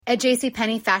At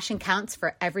JCPenney, fashion counts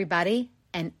for everybody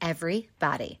and every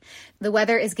body. The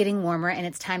weather is getting warmer and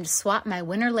it's time to swap my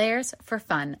winter layers for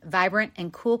fun, vibrant,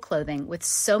 and cool clothing. With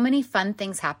so many fun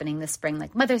things happening this spring,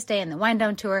 like Mother's Day and the Wind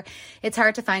Down Tour, it's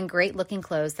hard to find great looking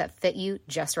clothes that fit you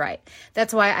just right.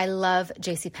 That's why I love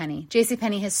JCPenney.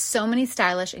 JCPenney has so many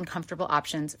stylish and comfortable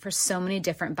options for so many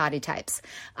different body types.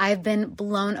 I've been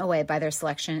blown away by their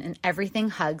selection, and everything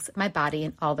hugs my body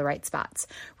in all the right spots.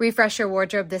 Refresh your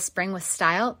wardrobe this spring with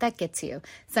style that gets you.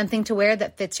 Something to wear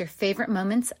that fits your favorite moments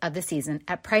of the season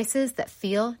at prices that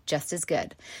feel just as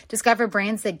good. Discover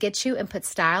brands that get you and put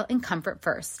style and comfort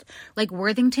first, like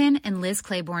Worthington and Liz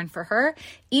Claiborne for her,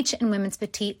 each in women's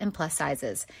petite and plus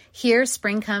sizes. Here,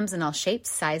 spring comes in all shapes,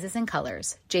 sizes, and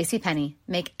colors. JCPenney,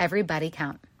 make everybody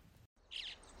count.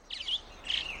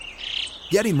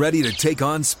 Getting ready to take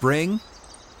on spring?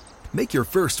 Make your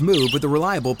first move with the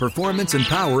reliable performance and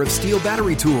power of Steel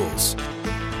battery tools.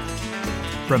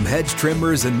 From hedge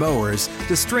trimmers and mowers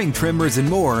to string trimmers and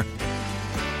more,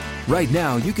 right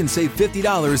now you can save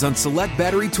 $50 on select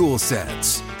battery tool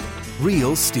sets.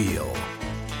 Real Steel.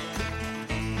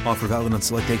 Offer valid on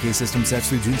select AK system sets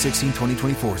through June 16,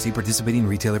 2024. See participating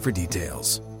retailer for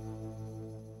details.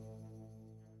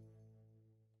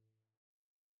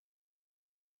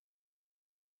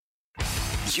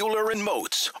 Euler and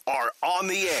Moats are on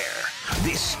the air.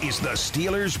 This is the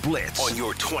Steelers Blitz on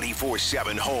your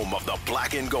 24/7 home of the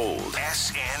black and gold.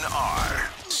 SNR,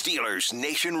 Steelers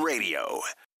Nation Radio.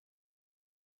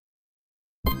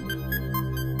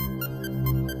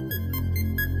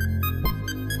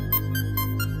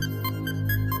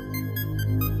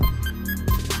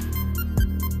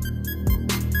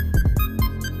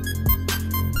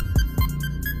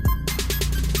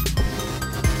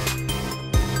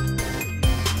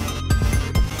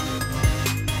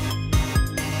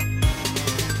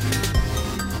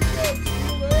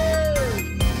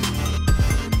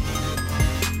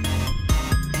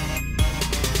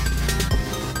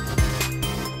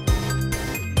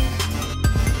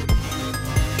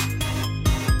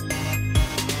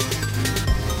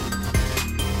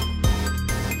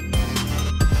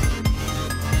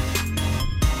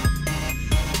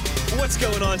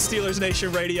 Going on Steelers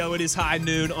Nation Radio. It is high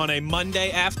noon on a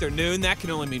Monday afternoon. That can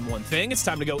only mean one thing. It's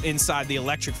time to go inside the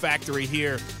Electric Factory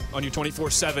here on your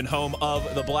 24/7 home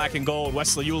of the black and gold.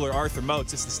 Wesley Euler, Arthur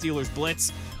Moats. It's the Steelers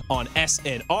Blitz on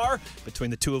SNR. Between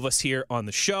the two of us here on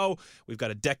the show, we've got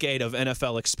a decade of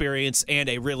NFL experience and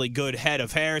a really good head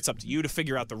of hair. It's up to you to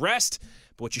figure out the rest.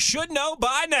 But what you should know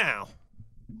by now,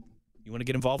 you want to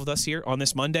get involved with us here on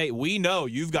this Monday? We know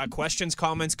you've got questions,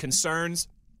 comments, concerns,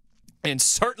 and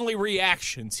certainly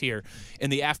reactions here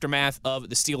in the aftermath of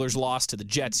the Steelers' loss to the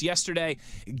Jets yesterday.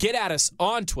 Get at us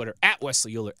on Twitter, at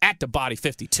Wesley Euler, at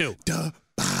DeBody52.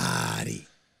 DeBody.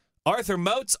 Arthur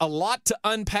Moats, a lot to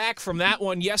unpack from that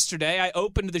one yesterday. I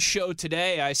opened the show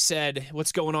today. I said,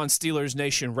 what's going on Steelers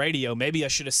Nation Radio? Maybe I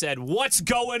should have said, what's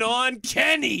going on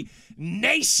Kenny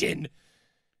Nation?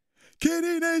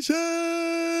 Kenny Nation!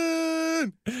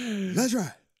 That's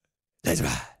right. That's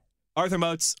right. Arthur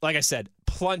Moats, like I said,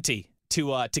 plenty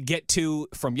to get to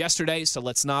from yesterday, so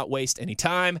let's not waste any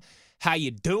time. How you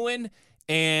doing?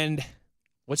 And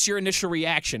what's your initial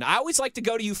reaction? I always like to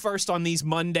go to you first on these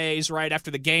Mondays right after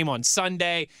the game on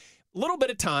Sunday. A little bit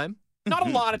of time. Not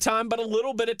a lot of time, but a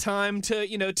little bit of time to,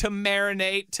 to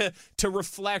marinate, to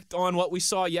reflect on what we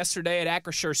saw yesterday at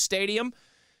Acrisure Stadium.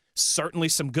 Certainly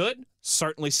some good,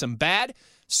 certainly some bad.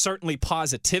 Certainly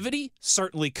positivity,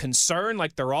 certainly concern,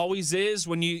 like there always is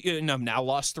when you now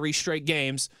lost 3 straight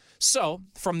games. So,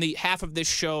 from the half of this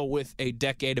show with a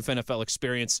decade of NFL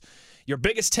experience, your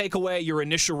biggest takeaway, your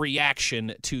initial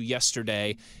reaction to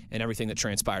yesterday and everything that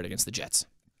transpired against the Jets?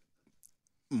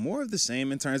 More of the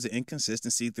same in terms of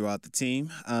inconsistency throughout the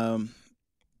team.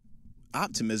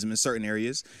 Optimism in certain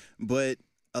areas, but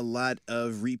a lot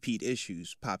of repeat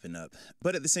issues popping up.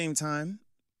 But at the same time,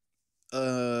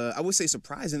 I would say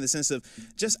surprised in the sense of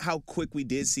just how quick we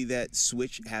did see that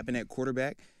switch happen at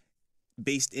quarterback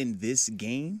based in this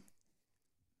game.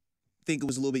 I think it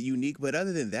was a little bit unique, but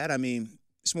other than that, I mean,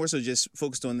 it's more so just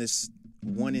focused on this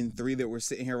 1-3 that we're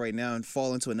sitting here right now and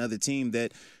fall into another team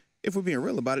that, if we're being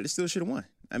real about it, still should have won.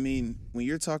 I mean, when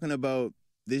you're talking about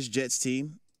this Jets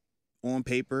team on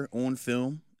paper, on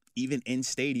film, even in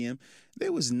stadium,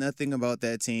 there was nothing about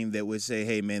that team that would say,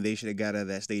 hey, man, they should have got out of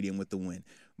that stadium with the win.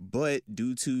 But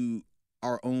due to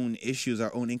our own issues,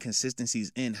 our own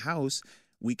inconsistencies in-house,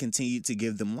 we continue to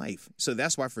give them life. So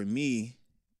that's why for me,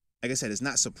 like I said, it's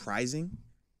not surprising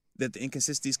that the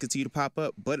inconsistencies continue to pop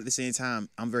up. But at the same time,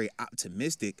 I'm very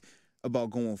optimistic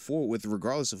about going forward with,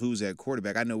 regardless of who's at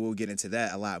quarterback. I know we'll get into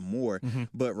that a lot more,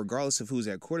 but regardless of who's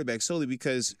at quarterback, solely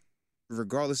because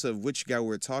regardless of which guy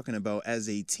we're talking about as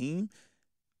a team,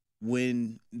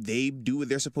 when they do what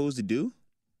they're supposed to do,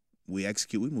 we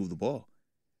execute, we move the ball.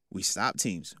 We stop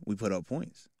teams. We put up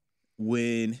points.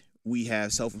 When we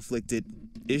have self-inflicted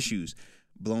issues,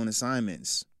 blown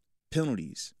assignments,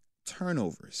 penalties,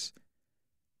 turnovers,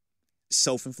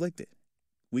 self-inflicted,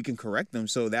 we can correct them.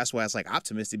 So that's why it's like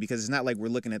optimistic, because it's not like we're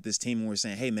looking at this team and we're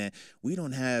saying, hey, man, we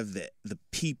don't have the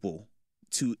people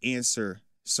to answer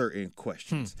certain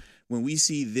questions. When we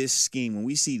see this scheme, when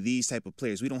we see these type of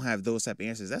players, we don't have those type of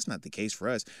answers. That's not the case for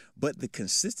us. But the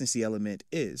consistency element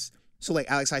is. So like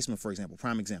Alex Highsmith, for example,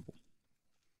 prime example.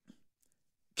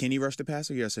 Can he rush the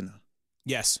passer, yes or no?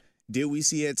 Yes. Did we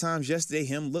see at times yesterday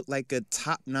him look like a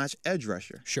top-notch edge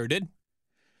rusher? Sure did.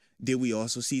 Did we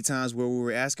also see times where we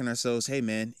were asking ourselves, hey,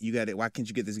 man, you got it. Why can't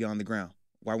you get this guy on the ground?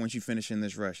 Why weren't you finishing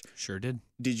this rush? Sure did.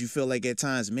 Did you feel like at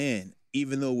times, man,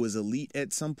 even though it was elite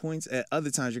at some points, at other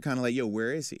times you're kind of like, yo,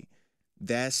 where is he?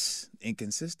 That's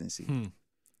inconsistency.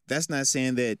 That's not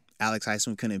saying that Alex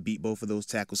Highsmith couldn't beat both of those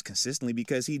tackles consistently,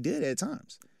 because he did at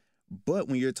times. But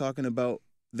when you're talking about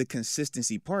the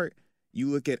consistency part, you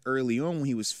look at early on when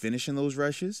he was finishing those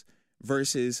rushes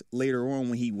versus later on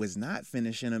when he was not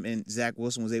finishing them and Zach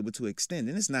Wilson was able to extend.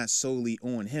 And it's not solely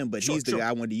on him, but he's the guy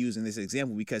I wanted to use in this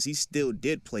example because he still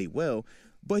did play well.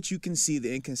 But you can see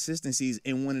the inconsistencies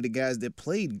in one of the guys that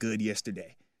played good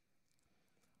yesterday.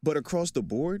 But across the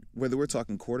board, whether we're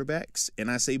talking quarterbacks, and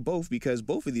I say both because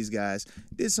both of these guys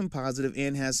did some positive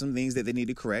and had some things that they need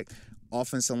to correct.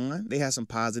 Offensive line, they have some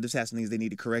positives, have some things they need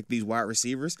to correct. These wide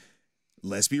receivers,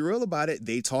 let's be real about it.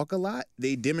 They talk a lot,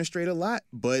 they demonstrate a lot,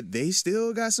 but they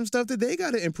still got some stuff that they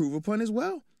got to improve upon as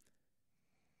well.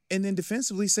 And then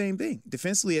defensively, same thing.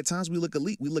 Defensively, at times we look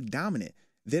elite, we look dominant.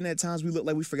 Then at times we look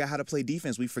like we forgot how to play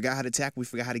defense. We forgot how to tackle. We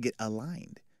forgot how to get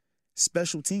aligned.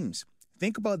 Special teams.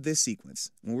 Think about this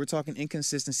sequence when we're talking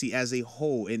inconsistency as a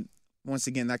whole. And once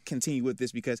again, I continue with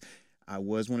this because I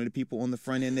was one of the people on the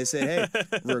front end that said,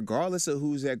 hey, regardless of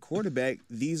who's at quarterback,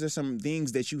 these are some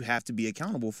things that you have to be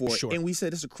accountable for. Sure. And we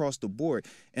said this across the board.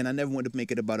 And I never wanted to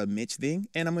make it about a Mitch thing.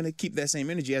 And I'm going to keep that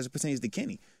same energy as it pertains to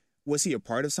Kenny. Was he a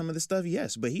part of some of the stuff?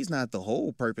 Yes, but he's not the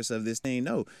whole purpose of this thing,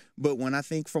 no. But when I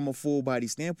think from a full body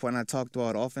standpoint, I talked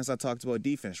about offense, I talked about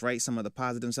defense, right? Some of the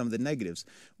positives, some of the negatives.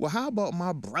 Well, how about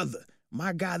my brother,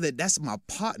 my guy that's my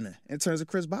partner in terms of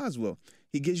Chris Boswell?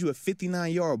 He gives you a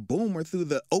 59-yard boomer through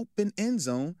the open end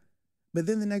zone, but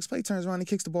then the next play turns around and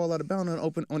kicks the ball out of bounds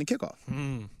on a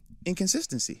kickoff.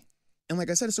 Inconsistency. And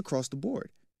like I said, it's across the board.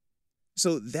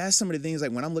 So that's some of the things,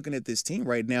 like when I'm looking at this team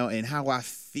right now and how I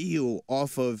feel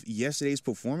off of yesterday's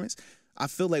performance, I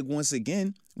feel like once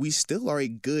again, we still are a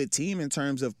good team in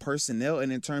terms of personnel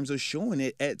and in terms of showing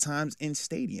it at times in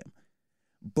stadium.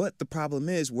 But the problem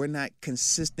is we're not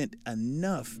consistent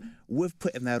enough with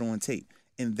putting that on tape.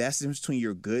 And that's the difference between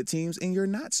your good teams and your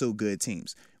not so good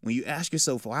teams. When you ask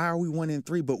yourself, why are we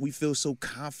 1-3, but we feel so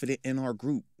confident in our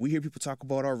group? We hear people talk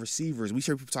about our receivers. We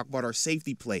hear people talk about our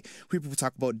safety play. We hear people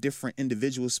talk about different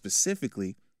individuals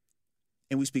specifically,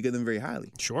 and we speak of them very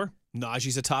highly. Sure.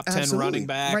 Najee's a top 10 Absolutely. running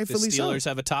back. Rightfully the Steelers so.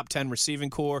 have a top 10 receiving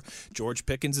core. George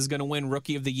Pickens is going to win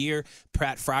Rookie of the Year.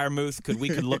 Pat Freiermuth, we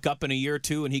could look up in a year or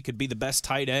two, and he could be the best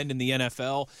tight end in the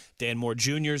NFL. Dan Moore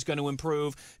Jr. is going to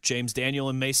improve. James Daniel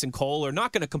and Mason Cole are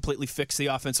not going to completely fix the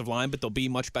offensive line, but they'll be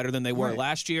much better than they were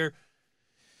last year.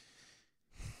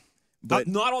 But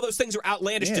not all those things are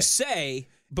outlandish to say,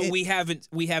 but we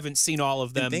haven't seen all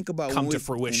of them come to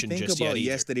fruition just yet. Think about either.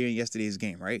 yesterday and yesterday's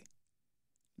game, right?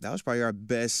 That was probably our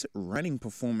best running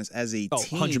performance as a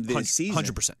team this season.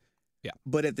 100%. Yeah.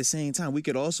 But at the same time, we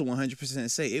could also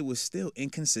 100% say it was still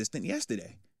inconsistent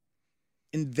yesterday.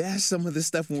 And that's some of the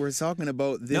stuff when we're talking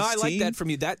about this No, I like team, that from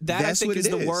you. That I think is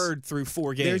the word through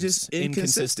 4 games. They're just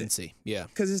inconsistency. Yeah.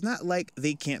 Because it's not like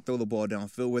they can't throw the ball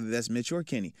downfield, whether that's Mitch or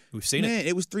Kenny. We've seen it.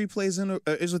 It was 3 plays it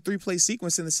was a 3-play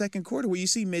sequence in the second quarter where you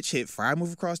see Mitch hit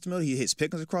Freiermuth across the middle, he hits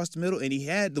Pickens across the middle, and he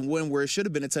had the one where it should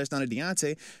have been a touchdown to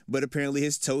Deontay, but apparently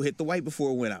his toe hit the white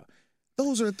before it went out.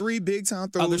 Those are 3 big-time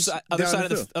throws. Other side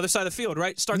of the field,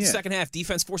 right? Start the second half.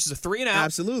 Defense forces a 3 and out.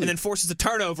 Absolutely. And then forces a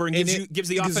turnover and gives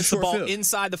the offense the ball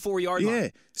inside the 4-yard line. Yeah.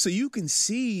 So you can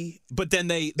see. But then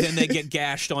they get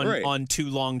gashed on, Right. on 2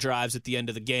 long drives at the end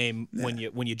of the game when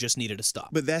you just needed to stop.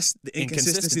 But that's the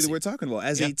inconsistency that we're talking about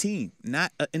as a team,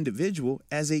 not an individual,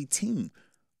 as a team.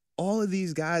 All of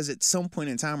these guys at some point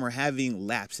in time are having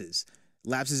lapses.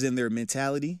 Lapses in their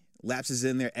mentality, lapses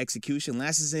in their execution,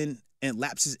 lapses in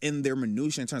their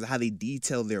minutia in terms of how they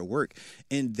detail their work.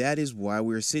 And that is why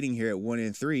we're sitting here at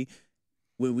 1-3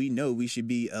 when we know we should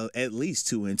be at least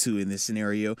 2-2 in this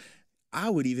scenario. I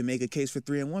would even make a case for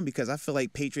 3-1 because I feel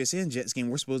like Patriots and Jets game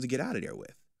we're supposed to get out of there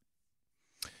with.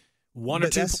 One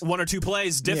or two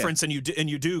plays difference, and you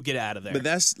do get out of there. But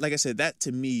that's, like I said, that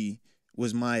to me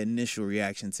was my initial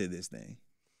reaction to this thing.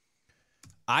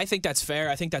 I think that's fair.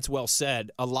 I think that's well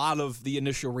said. A lot of the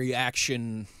initial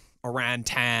reaction around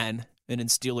Tan and in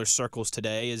Steelers circles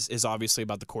today is obviously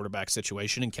about the quarterback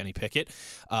situation and Kenny Pickett.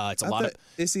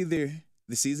 It's either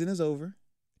the season is over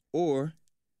or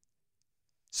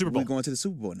Super Bowl. We're going to the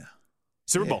Super Bowl now.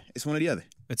 Super Bowl. It's one or the other.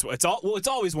 It's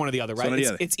always one or the other, right?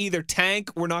 It's either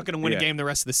tank, we're not going to win a game the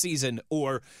rest of the season,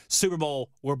 or Super Bowl,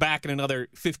 we're back in another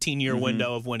 15-year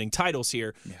window of winning titles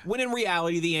here. Yeah. When in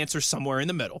reality, the answer's somewhere in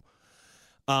the middle.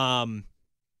 And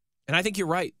I think you're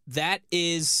right.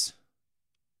 It's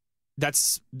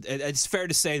fair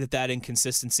to say that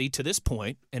inconsistency to this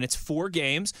point, and it's 4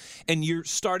 games, and you're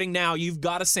starting now, you've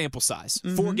got a sample size.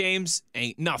 4 games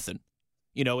ain't nothing.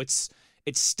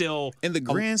 It's still in the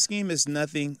grand scheme is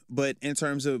nothing, but in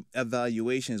terms of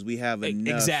evaluations, we have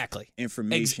enough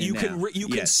information. You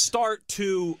can start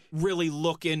to really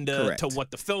look into what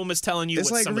the film is telling you,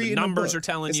 what some of the numbers are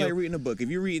telling you. It's like reading a book.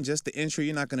 If you're reading just the intro,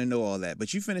 you're not going to know all that.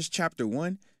 But you finish chapter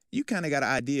 1, you kind of got an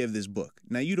idea of this book.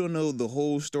 Now, you don't know the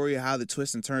whole story of how the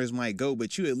twists and turns might go,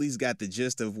 but you at least got the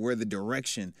gist of where the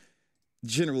direction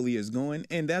generally is going,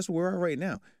 and that's where we are right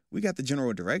now. We got the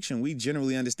general direction. We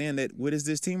generally understand that what is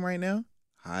this team right now?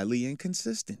 Highly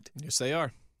inconsistent. Yes, they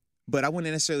are. But I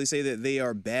wouldn't necessarily say that they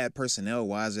are bad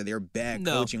personnel-wise or they're bad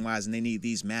coaching-wise and they need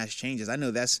these mass changes. I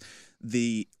know that's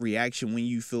the reaction when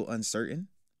you feel uncertain.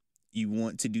 You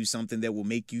want to do something that will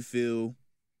make you feel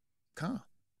calm.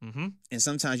 Mm-hmm. And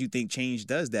sometimes you think change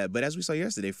does that. But as we saw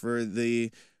yesterday, for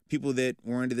the people that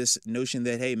were under this notion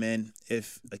that, hey, man,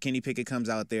 if a Kenny Pickett comes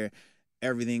out there,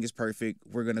 everything is perfect.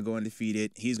 We're going to go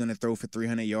undefeated. He's going to throw for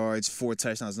 300 yards, 4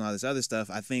 touchdowns, and all this other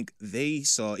stuff. I think they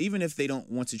saw, even if they don't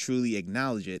want to truly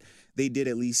acknowledge it, they did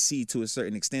at least see to a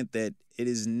certain extent that it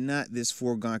is not this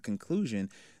foregone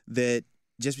conclusion that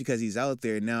just because he's out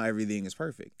there, now everything is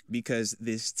perfect. Because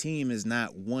this team is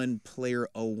not one player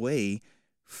away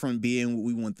from being what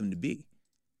we want them to be.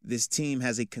 This team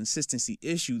has a consistency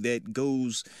issue that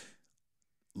goes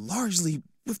largely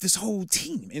with this whole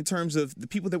team in terms of the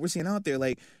people that we're seeing out there.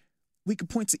 Like, we could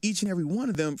point to each and every one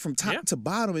of them from top to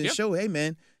bottom and show, hey,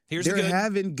 man, they're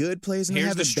having good plays and they're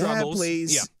having bad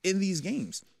plays in these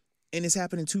games. And it's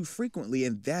happening too frequently,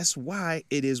 and that's why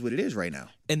it is what it is right now.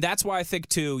 And that's why I think,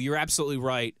 too, you're absolutely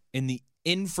right in the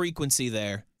infrequency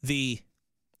there, the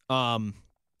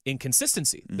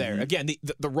inconsistency there. Again,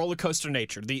 the roller coaster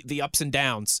nature, the ups and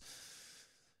downs.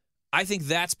 I think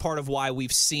that's part of why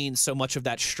we've seen so much of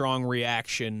that strong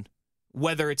reaction,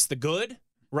 whether it's the good,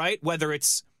 right? Whether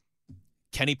it's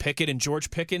Kenny Pickett and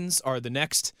George Pickens are the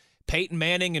next Peyton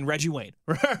Manning and Reggie Wayne,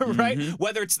 right?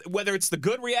 Whether it's the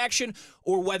good reaction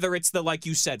or whether it's the, like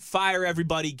you said, fire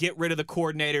everybody, get rid of the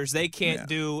coordinators. They can't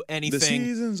do anything. The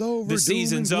season's over. The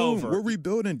season's over. We're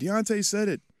rebuilding. Deontay said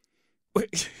it.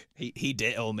 He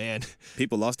did. Oh, man.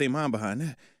 People lost their mind behind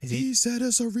that. He said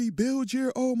it's a rebuild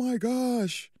year. Oh, my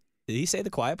gosh. Did he say the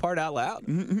quiet part out loud?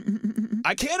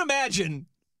 I can't imagine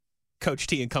Coach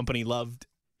T and company loved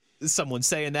someone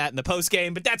saying that in the post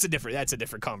game, but that's a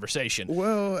different conversation.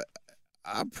 Well,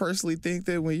 I personally think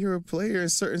that when you're a player in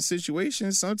certain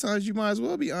situations, sometimes you might as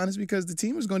well be honest because the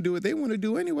team is going to do what they want to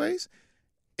do anyways,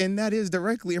 and that is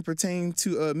directly and pertain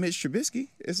to Mitch Trubisky.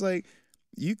 It's like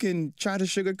you can try to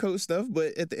sugarcoat stuff,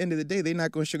 but at the end of the day, they're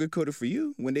not going to sugarcoat it for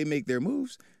you when they make their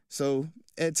moves. So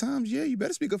at times, you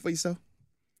better speak up for yourself.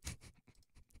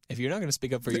 If you're not going to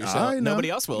speak up for yourself, nobody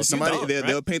else will.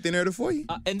 They'll paint the narrative for you.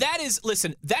 And that's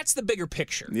the bigger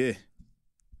picture. Yeah.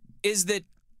 Is that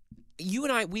you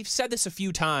and I, we've said this a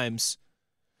few times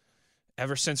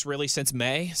ever since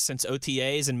May, since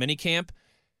OTAs and minicamp.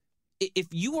 If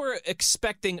you were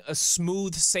expecting a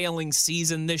smooth sailing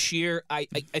season this year, I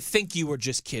think you were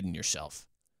just kidding yourself.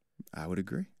 I would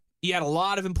agree. You had a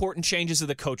lot of important changes to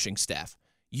the coaching staff.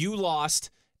 You lost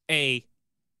a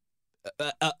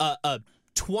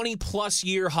 20-plus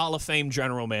year Hall of Fame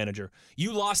general manager.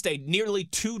 You lost a nearly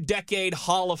 2-decade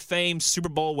Hall of Fame Super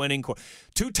Bowl winning,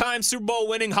 2-time Super Bowl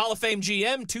winning Hall of Fame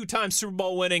GM, 2-time Super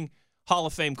Bowl winning Hall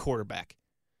of Fame quarterback.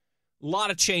 A lot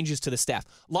of changes to the staff.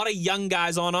 A lot of young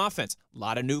guys on offense. A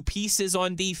lot of new pieces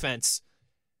on defense.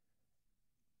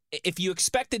 If you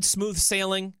expected smooth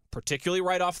sailing, particularly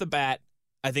right off the bat,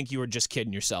 I think you were just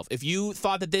kidding yourself. If you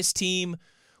thought that this team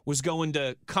was going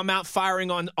to come out firing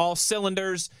on all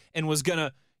cylinders and was going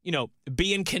to,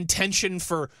 be in contention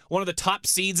for one of the top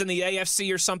seeds in the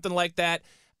AFC or something like that,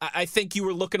 I think you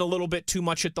were looking a little bit too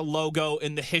much at the logo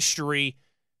and the history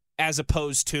as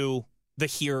opposed to the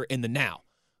here and the now.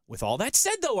 With all that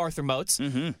said, though, Arthur Moats,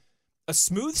 a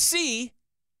smooth sea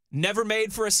never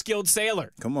made for a skilled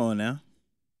sailor. Come on now.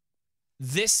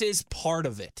 This is part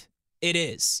of it. It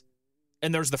is.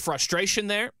 And there's the frustration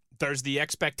there. There's the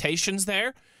expectations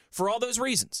there for all those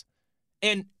reasons.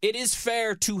 And it is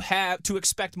fair to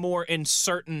expect more in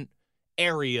certain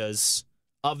areas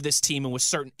of this team and with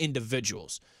certain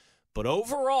individuals. But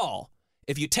overall,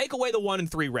 if you take away the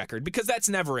 1-3 record, because that's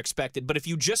never expected, but if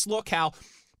you just look how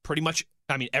pretty much,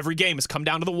 every game has come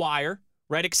down to the wire,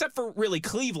 right? Except for really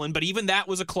Cleveland, but even that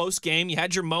was a close game. You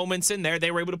had your moments in there.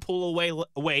 They were able to pull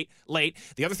away late.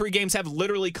 The other 3 games have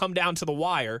literally come down to the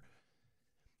wire.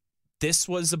 This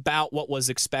was about what was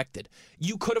expected.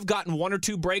 You could have gotten 1 or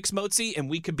 2 breaks, Mozi, and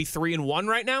we could be 3-1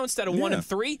 right now instead of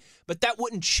 1-3, but that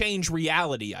wouldn't change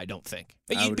reality, I don't think.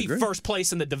 You'd be first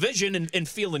place in the division and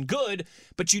feeling good,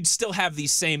 but you'd still have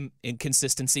these same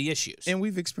inconsistency issues. And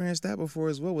we've experienced that before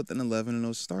as well with an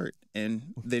 11-0 start.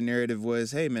 And the narrative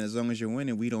was, hey, man, as long as you're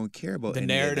winning, we don't care about the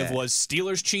any of that. narrative was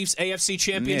Steelers-Chiefs AFC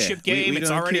Championship game. It's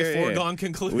already a foregone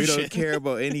conclusion. We don't care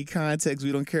about any context.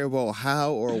 We don't care about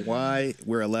how or why.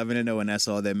 We're 11-0, and that's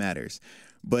all that matters.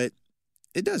 But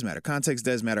it does matter. Context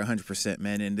does matter 100%,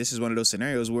 man. And this is one of those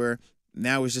scenarios where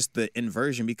now it's just the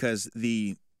inversion because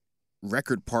the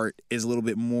record part is a little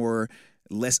bit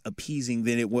less appeasing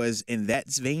than it was in that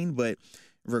vein. But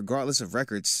regardless of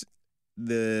records,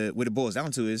 what it boils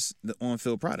down to is the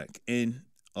on-field product. And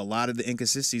a lot of the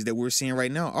inconsistencies that we're seeing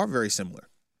right now are very similar.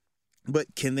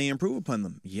 But can they improve upon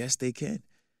them? Yes, they can.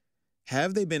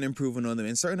 Have they been improving on them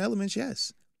in certain elements?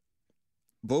 Yes.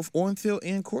 Both on-field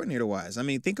and coordinator-wise.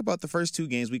 Think about the first 2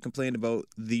 games we complained about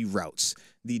the routes,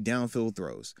 the downfield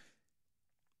throws.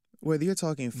 Whether you're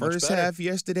talking first half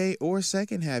yesterday or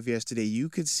second half yesterday, you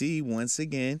could see once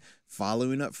again,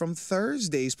 following up from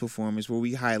Thursday's performance where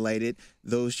we highlighted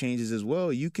those changes as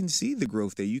well, you can see the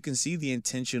growth there. You can see the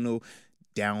intentional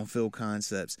downfield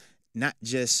concepts, not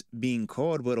just being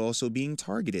called, but also being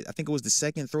targeted. I think it was the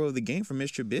second throw of the game from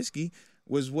Mr. Trubisky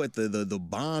was the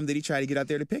bomb that he tried to get out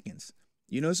there to Pickens.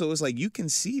 So it's like you can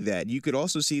see that. You could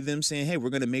also see them saying, hey,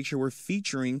 we're going to make sure we're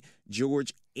featuring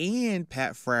George and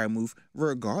Pat Freiermuth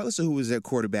regardless of who was at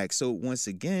quarterback. So once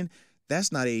again,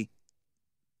 that's not a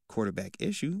quarterback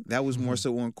issue. That was more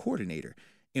so on coordinator.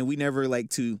 And we never like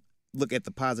to look at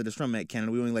the positives from Matt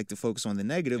Canada. We only like to focus on the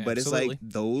negative, but it's like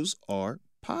those are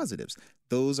positives.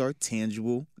 Those are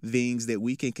tangible things that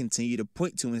we can continue to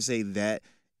point to and say that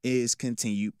is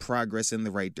continued progress in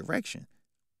the right direction.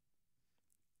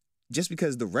 Just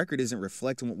because the record isn't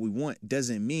reflecting what we want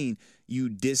doesn't mean you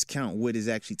discount what is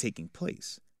actually taking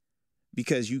place,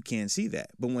 because you can see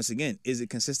that. But once again, is it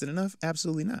consistent enough?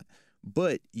 Absolutely not.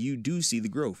 But you do see the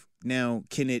growth. Now,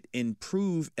 can it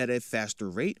improve at a faster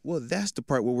rate? Well, that's the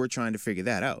part where we're trying to figure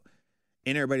that out.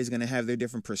 And everybody's going to have their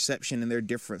different perception and their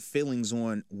different feelings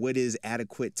on what is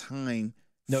adequate time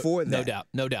for that.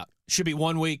 No doubt. Should be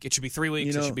 1 week. It should be 3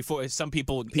 weeks. It should be 4. Some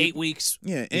people 8 weeks.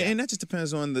 Yeah, and that just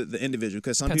depends on the individual.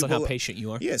 Because some depends people on how patient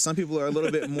you are. Yeah, some people are a little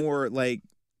bit more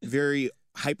very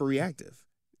hyper reactive.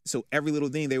 So every little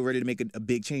thing they're ready to make a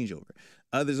big changeover.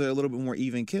 Others are a little bit more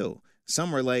even kill.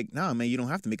 Some are like, nah, man, you don't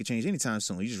have to make a change anytime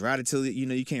soon. You just ride it till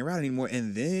you can't ride anymore,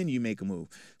 and then you make a move.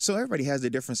 So everybody has their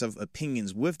difference of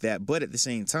opinions with that, but at the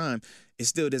same time, it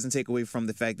still doesn't take away from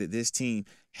the fact that this team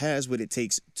has what it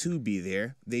takes to be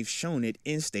there. They've shown it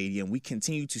in stadium. We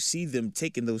continue to see them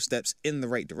taking those steps in the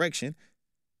right direction.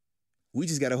 We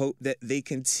just got to hope that they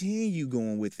continue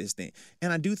going with this thing.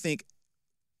 And I do think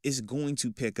it's going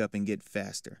to pick up and get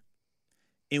faster.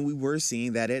 And we were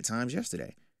seeing that at times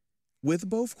yesterday with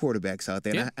both quarterbacks out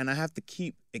there. Yeah. And I have to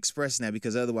keep expressing that,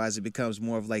 because otherwise it becomes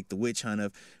more of like the witch hunt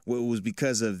of what was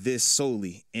because of this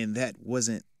solely. And that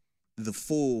wasn't the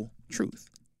full truth.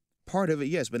 Part of it,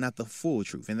 yes, but not the full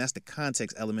truth. And that's the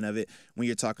context element of it when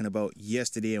you're talking about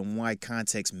yesterday and why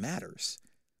context matters.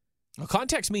 Well,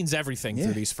 context means everything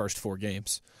through these first 4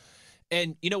 games.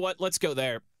 And you know what? Let's go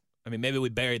there. Maybe we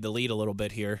buried the lead a little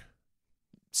bit here.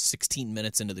 16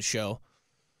 minutes into the show.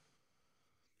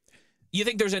 You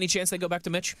think there's any chance they go back to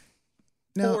Mitch?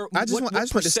 No, or I just want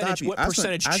to stop you. What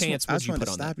percentage chance would you put on that? I just want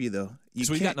to stop you, though.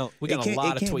 We got a lot of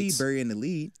tweets. It can't be burying the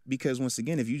lead, because once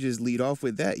again, if you just lead off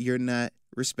with that, you're not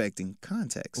respecting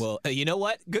context. Well, you know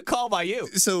what? Good call by you.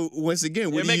 So once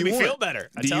again, what do you want? You're making me feel better.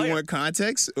 Do you want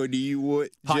context, or do you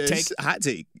want hot take?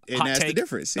 And hot that's take, the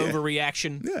difference. Yeah.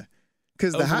 Overreaction. Yeah.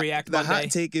 Because the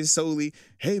hot take is solely,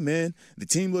 hey, man, the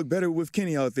team looked better with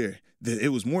Kenny out there.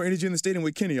 It was more energy in the stadium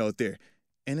with Kenny out there.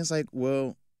 And it's like,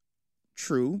 well,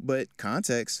 true, but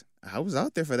context, I was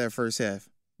out there for that first half.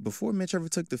 Before Mitch ever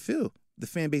took the field, the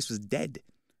fan base was dead.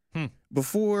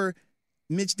 Before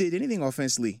Mitch did anything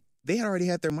offensively, they had already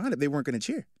had their mind up. They weren't going to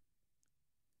cheer.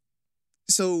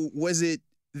 So was it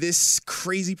this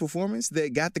crazy performance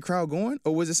that got the crowd going,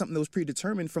 or was it something that was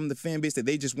predetermined from the fan base that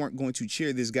they just weren't going to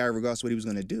cheer this guy regardless of what he was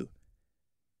going to do?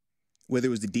 Whether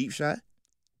it was the deep shot,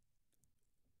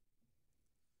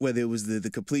 whether it was the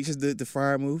completions, the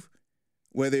fire move,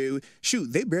 whether it was,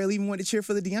 they barely even wanted to cheer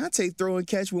for the Deontay throw and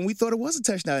catch when we thought it was a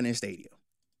touchdown in their stadium.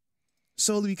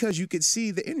 Solely because you could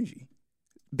see the energy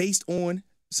based on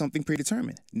something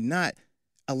predetermined, not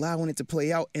allowing it to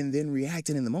play out and then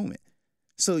reacting in the moment.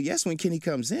 So, yes, when Kenny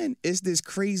comes in, it's this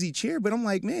crazy cheer. But I'm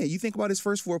like, man, you think about his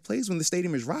first 4 plays when the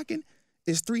stadium is rocking,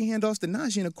 it's 3 handoffs to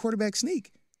Najee and a quarterback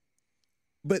sneak.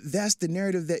 But that's the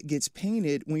narrative that gets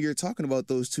painted when you're talking about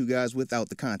those two guys without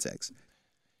the context.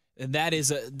 And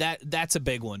that's a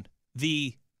big one.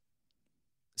 The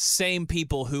same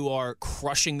people who are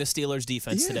crushing the Steelers'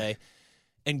 defense today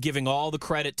and giving all the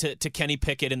credit to Kenny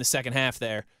Pickett in the second half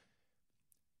there,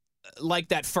 like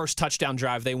that first touchdown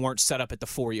drive, they weren't set up at the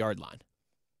 4-yard line.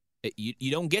 You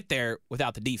don't get there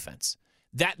without the defense.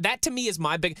 That to me is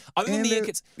my big other than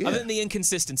the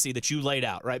inconsistency that you laid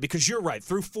out, right? Because you're right.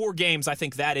 Through 4 games, I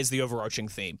think that is the overarching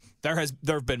theme. There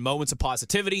have been moments of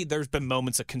positivity, there's been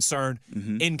moments of concern,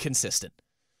 inconsistent.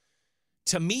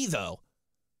 To me, though,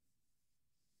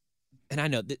 and I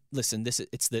know that, listen,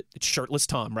 it's shirtless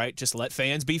Tom, right? Just let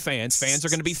fans be fans. Fans are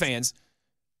going to be fans.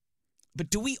 But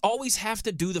do we always have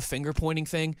to do the finger-pointing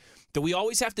thing? Do we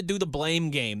always have to do the blame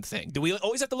game thing? Do we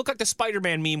always have to look like the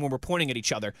Spider-Man meme when we're pointing at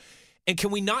each other? And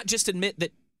can we not just admit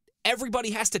that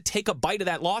everybody has to take a bite of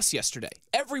that loss yesterday?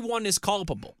 Everyone is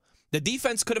culpable. The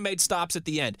defense could have made stops at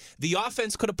the end. The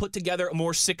offense could have put together a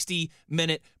more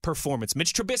 60-minute performance.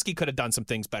 Mitch Trubisky could have done some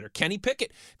things better. Kenny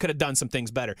Pickett could have done some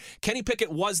things better. Kenny Pickett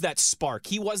was that spark.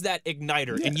 He was that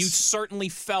igniter. Yes. And you certainly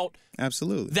felt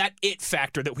absolutely that it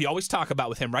factor that we always talk about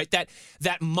with him, right? That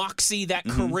moxie, that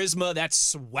charisma, that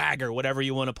swagger, whatever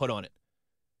you want to put on it.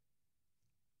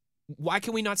 Why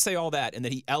can we not say all that and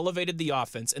that he elevated the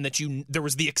offense and that there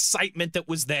was the excitement that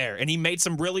was there and he made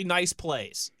some really nice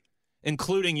plays?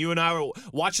 Including you and I were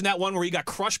watching that one where he got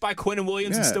crushed by Quinnen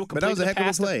Williams and still completed the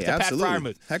pass to Pat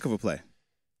Freiermuth. Heck of a play.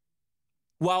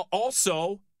 While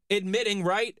also admitting,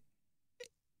 right,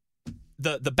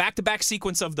 the back-to-back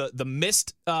sequence of the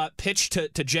missed pitch to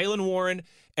Jaylen Warren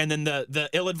and then the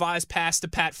ill-advised pass to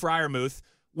Pat Freiermuth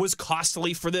was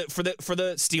costly for the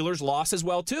Steelers' loss as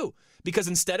well too. Because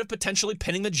instead of potentially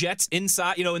pinning the Jets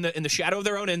inside, in the shadow of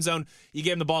their own end zone, you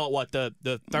gave them the ball at what, the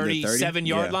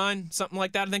 37-yard line, something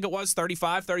like that. I think it was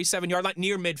 35, 37-yard line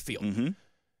near midfield. Mm-hmm.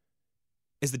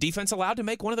 Is the defense allowed to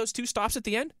make one of those 2 stops at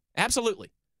the end?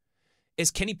 Absolutely. Is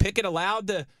Kenny Pickett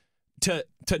allowed to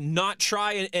not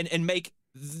try and make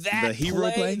that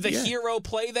hero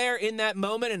play there in that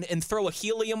moment and throw a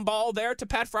helium ball there to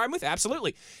Pat Freiermuth?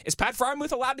 Absolutely. Is Pat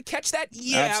Freiermuth allowed to catch that?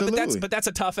 Yeah, absolutely. but that's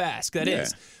a tough ask. That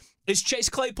is. Is Chase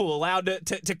Claypool allowed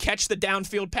to catch the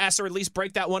downfield pass or at least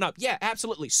break that one up? Yeah,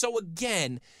 absolutely. So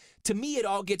again, to me, it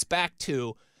all gets back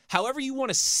to however you want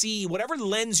to see, whatever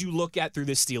lens you look at through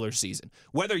this Steelers season.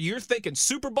 Whether you're thinking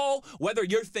Super Bowl, whether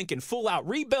you're thinking full-out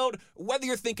rebuild, whether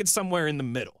you're thinking somewhere in the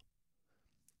middle.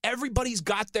 Everybody's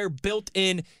got their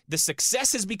built-in, the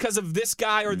success is because of this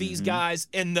guy or these guys,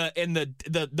 and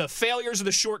the failures or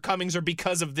the shortcomings are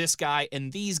because of this guy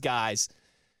and these guys.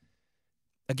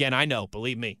 Again, I know,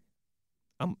 believe me.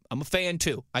 I'm a fan,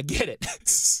 too. I get it.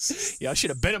 I should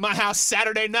have been at my house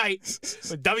Saturday night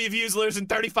with WVU's losing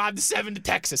 35-7 to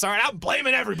Texas. All right, I'm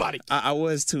blaming everybody. I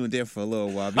was tuned in for a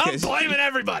little while. Because, I'm blaming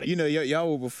everybody.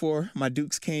 Y'all were before my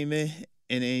Dukes came in,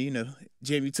 and then,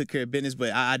 Jamie took care of business,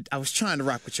 but I was trying to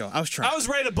rock with y'all. I was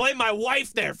ready to blame my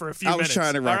wife there for a few minutes. I was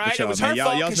trying to rock with y'all, man.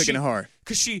 Y'all making it hard.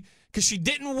 Because she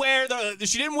didn't wear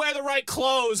the right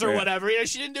clothes or whatever.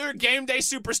 She didn't do her game day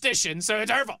superstition, so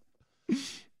it's her fault.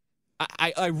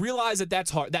 I realize that's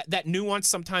hard. That nuance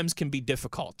sometimes can be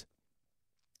difficult.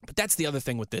 But that's the other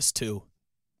thing with this too.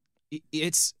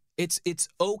 It's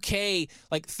okay.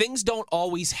 Like, things don't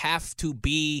always have to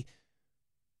be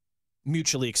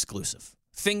mutually exclusive.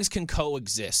 Things can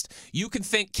coexist. You can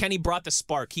think Kenny brought the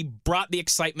spark. He brought the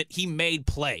excitement. He made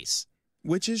plays.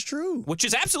 Which is true. Which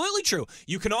is absolutely true.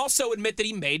 You can also admit that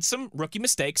he made some rookie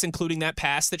mistakes, including that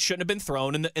pass that shouldn't have been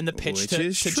thrown in the pitch to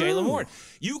Jaylen Warren.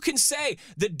 You can say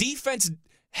the defense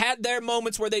had their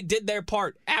moments where they did their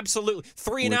part. Absolutely.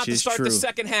 3 and out to start the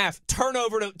second half.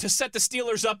 Turnover to set the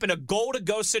Steelers up in a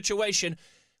goal-to-go situation.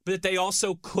 But that they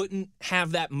also couldn't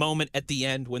have that moment at the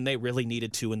end when they really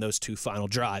needed to in those 2 final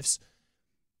drives.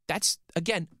 That's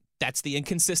the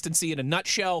inconsistency in a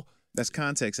nutshell. That's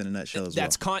context in a nutshell as well.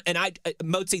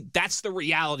 Motzi, that's the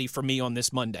reality for me on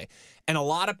this Monday. And a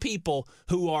lot of people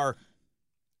who are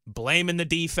blaming the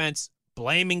defense,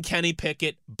 blaming Kenny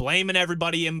Pickett, blaming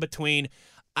everybody in between.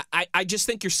 I just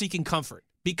think you're seeking comfort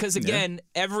because, again,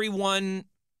 everyone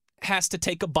has to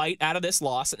take a bite out of this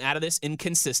loss and out of this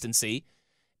inconsistency,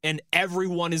 and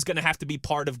everyone is going to have to be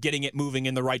part of getting it moving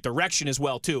in the right direction as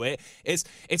well, too.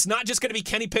 It's not just going to be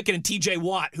Kenny Pickett and T.J.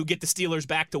 Watt who get the Steelers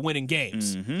back to winning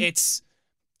games. Mm-hmm.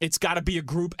 It's got to be a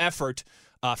group effort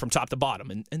from top to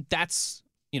bottom, and that's,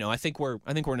 I think we're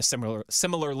in a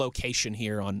similar location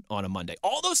here on a Monday.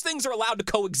 All those things are allowed to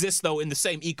coexist though in the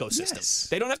same ecosystem. Yes.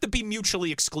 They don't have to be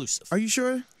mutually exclusive. Are you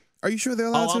sure? Are you sure they're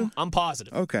allowed to? I'm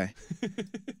positive. Okay.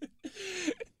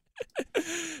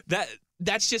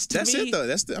 That's just to that's me.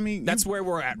 That's it though. That's where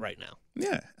we're at right now.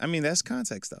 Yeah. That's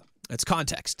context though. That's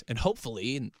context, and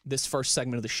hopefully in this first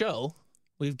segment of the show,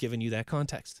 we've given you that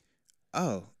context.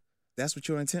 Oh, that's what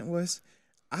your intent was?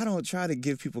 I don't try to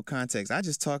give people context. I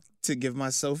just talk to give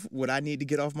myself what I need to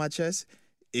get off my chest.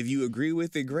 If you agree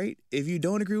with it, great. If you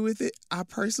don't agree with it, I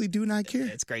personally do not care.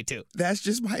 It's great, too. That's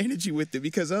just my energy with it,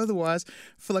 because otherwise, I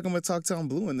feel like I'm going to talk Tom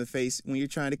blue in the face when you're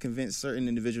trying to convince certain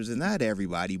individuals, and not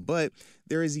everybody, but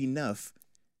there is enough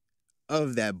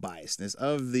of that biasness,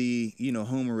 of the,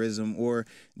 homerism, or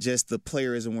just the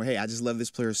playerism where, hey, I just love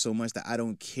this player so much that I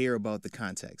don't care about the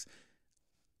context.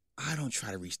 I don't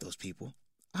try to reach those people.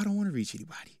 I don't want to reach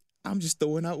anybody. I'm just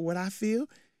throwing out what I feel.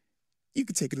 You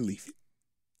can take it or leave it.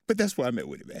 But that's where I'm at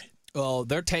with it, man. Well,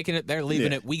 they're taking it. They're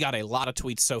leaving it. We got a lot of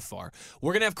tweets so far.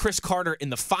 We're going to have Chris Carter in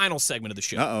the final segment of the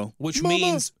show. Uh-oh. Which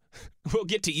means we'll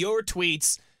get to your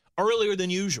tweets earlier than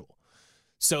usual.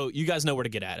 So you guys know where to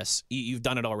get at us. You've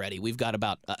done it already. We've got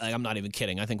about, I'm not even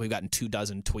kidding, I think we've gotten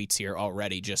 24 tweets here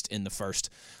already just in the first.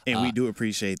 And we do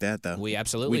appreciate that, though. We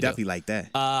absolutely We definitely like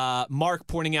that. Mark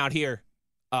pointing out here,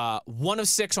 1 of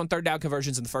 6 on third down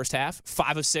conversions in the first half,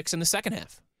 5 of 6 in the second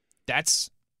half. That's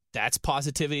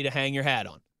positivity to hang your hat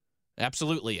on.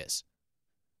 Absolutely is.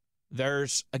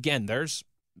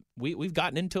 We've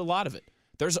gotten into a lot of it.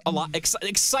 There's a lot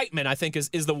excitement, I think is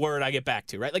the word I get back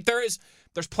to, right? Like there's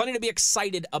plenty to be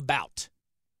excited about.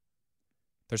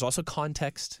 There's also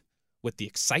context with the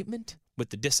excitement, with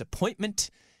the disappointment,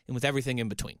 and with everything in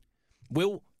between.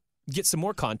 We'll get some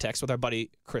more context with our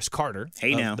buddy Chris Carter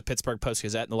of the Pittsburgh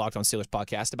Post-Gazette and the Locked On Steelers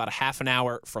podcast about a half an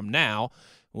hour from now.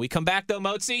 When we come back, though,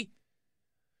 Mozi,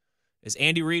 as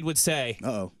Andy Reid would say,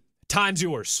 time's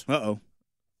yours. Uh-oh.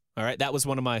 All right, that was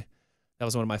one of my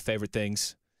favorite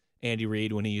things. Andy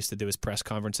Reid, when he used to do his press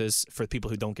conferences, for people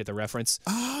who don't get the reference,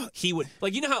 he would,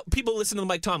 like, you know how people listen to the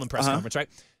Mike Tomlin press conference, right?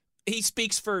 He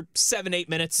speaks for 7-8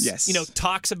 minutes. Yes.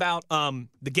 Talks about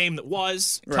the game that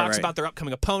was, talks about their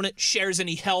upcoming opponent, shares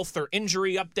any health or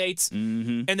injury updates,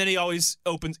 and then he always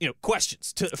opens,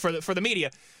 questions for the media.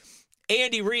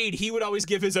 Andy Reid, he would always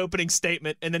give his opening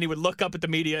statement, and then he would look up at the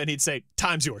media and he'd say,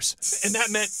 "Time's yours." And that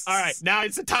meant, all right, now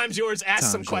it's the time's yours.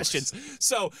 Ask some questions.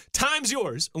 So, time's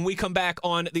yours. When we come back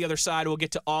on the other side, we'll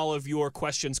get to all of your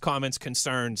questions, comments,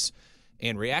 concerns,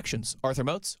 and reactions. Arthur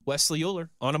Moats, Wesley Euler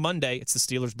on a Monday. It's the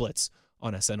Steelers Blitz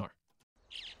on SNR.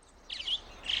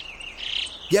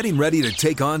 Getting ready to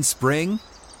take on spring?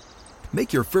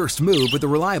 Make your first move with the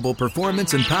reliable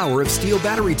performance and power of Steel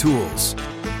battery tools.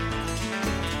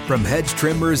 From hedge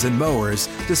trimmers and mowers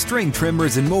to string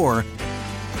trimmers and more,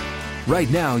 right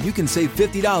now you can save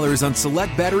 $50 on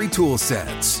select battery tool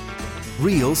sets.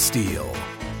 Real Steel.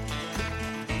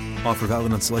 Offer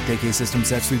valid on select AK system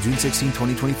sets through June 16,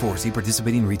 2024. See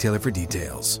participating retailer for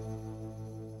details.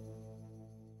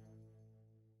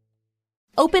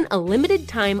 Open a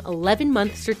limited-time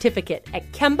 11-month certificate at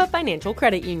Kemba Financial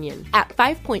Credit Union. At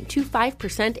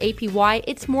 5.25% APY,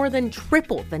 it's more than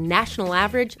triple the national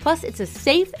average, plus it's a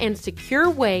safe and secure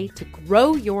way to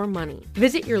grow your money.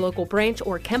 Visit your local branch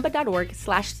or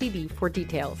kemba.org/cb for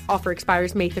details. Offer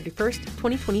expires May 31st,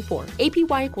 2024.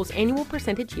 APY equals annual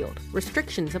percentage yield.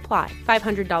 Restrictions apply.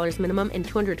 $500 minimum and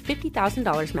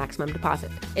 $250,000 maximum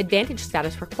deposit. Advantage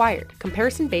status required.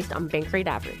 Comparison based on bank rate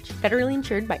average. Federally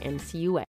insured by NCUA.